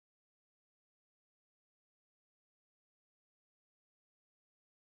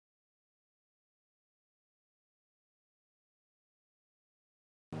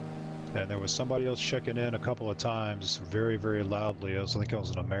And there was somebody else checking in a couple of times very, very loudly. I think it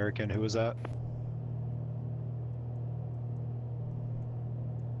was an American. Who was that?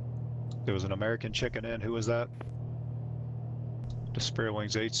 There was an American checking in. Who was that? Spirit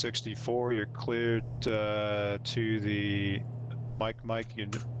Wings 864. You're cleared to the Mike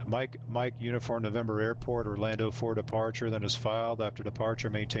Uniform November Airport, Orlando for departure. Then is filed. After departure,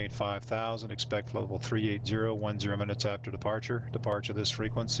 maintain 5,000. Expect level 380, 10 minutes after departure. Departure this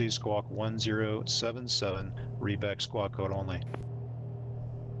frequency, squawk 1077, reback squawk code only.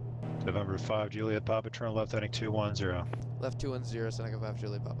 November 5, Juliet Papa, turn left heading 210. Left 210, Seneca 5,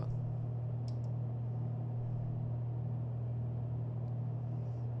 Juliet Papa.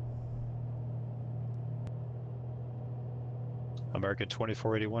 American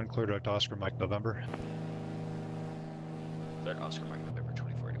 2481, clear direct Oscar Mike November. Cleared Oscar Mike November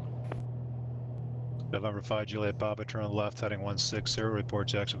 2481. November 5, Juliet Papa, turn left heading 160, report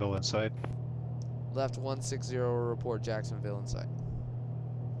Jacksonville in sight. Left 160, report Jacksonville in sight.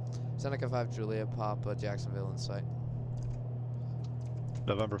 Seneca 5, Juliet Papa, Jacksonville in sight.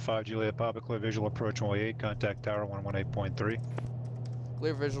 November 5, Juliet Papa, clear visual approach runway 8, contact tower 118.3.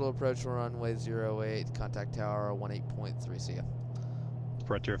 Clear visual approach runway 08, contact tower 18.3, see ya.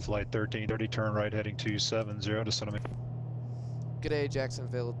 Frontier Flight 1330, turn right heading 270 to Seneca. Good day,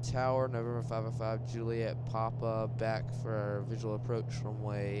 Jacksonville Tower, November 505, Juliet Papa, back for visual approach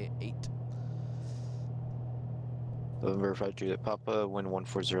runway 8. November 5, Juliet Papa, wind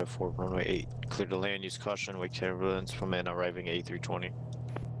 1404, runway 8. Clear to land, use caution, wake turbulence from an arriving A320.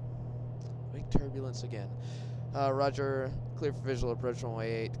 Wake turbulence again. Roger, clear for visual approach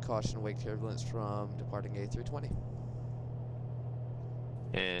runway 8, caution, wake turbulence from departing A320.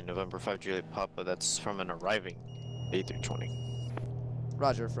 And November 5, Juliet Papa, that's from an arriving A320.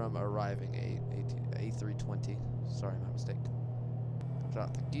 Roger, from arriving A320. Sorry, my mistake.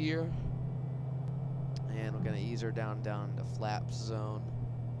 Drop the gear. And we're going to ease her down to flaps zone.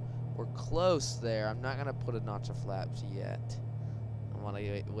 We're close there. I'm not going to put a notch of flaps yet. I want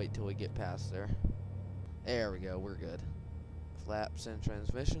to wait till we get past there. There we go. We're good. Flaps and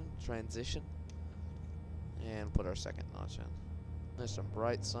transition. And put our second notch in. There's some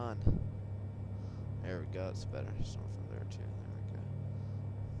bright sun. There we go. It's better. Some from there too. There we go.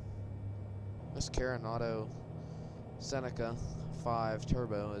 This Caronado Seneca 5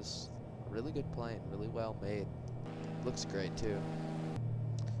 Turbo is a really good plane. Really well made. Looks great too.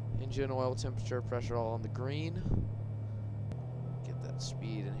 Engine, oil, temperature, pressure all on the green. Get that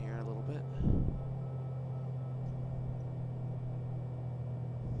speed in here a little bit.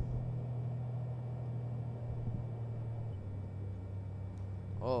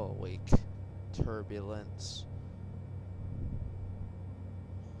 Oh, wake turbulence.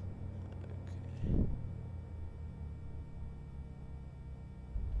 Okay.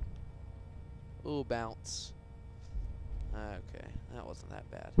 Ooh, bounce. Okay, that wasn't that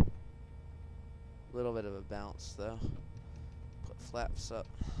bad. A little bit of a bounce though. Put flaps up.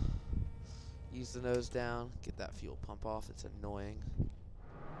 Use the nose down. Get that fuel pump off. It's annoying.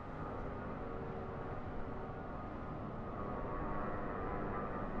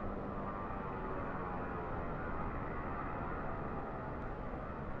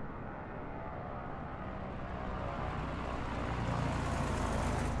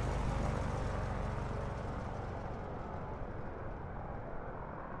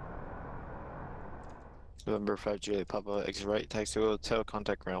 November 5, Juliet Papa, exit right, taxi to hotel,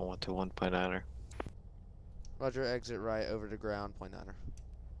 contact ground 121.9er. Roger, exit right over to ground, .9er.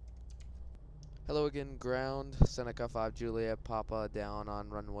 Hello again, ground. Seneca 5, Juliet Papa, down on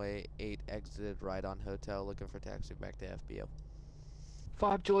runway 8, exited right on hotel, looking for taxi back to FBO.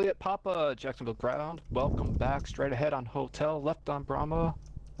 5 Juliet Papa, Jacksonville ground. Welcome back, straight ahead on hotel, left on Brahma,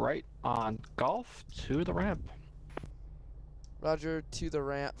 right on Golf, to the ramp. Roger, to the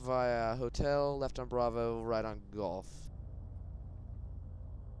ramp via hotel, left on Bravo, right on Golf.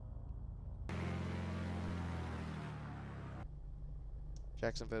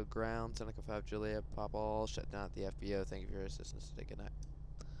 Jacksonville ground, Seneca 5 Juliet, Papa all shut down at the FBO. Thank you for your assistance today. Good night.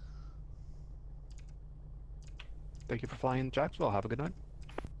 Thank you for flying Jacksonville. Have a good night.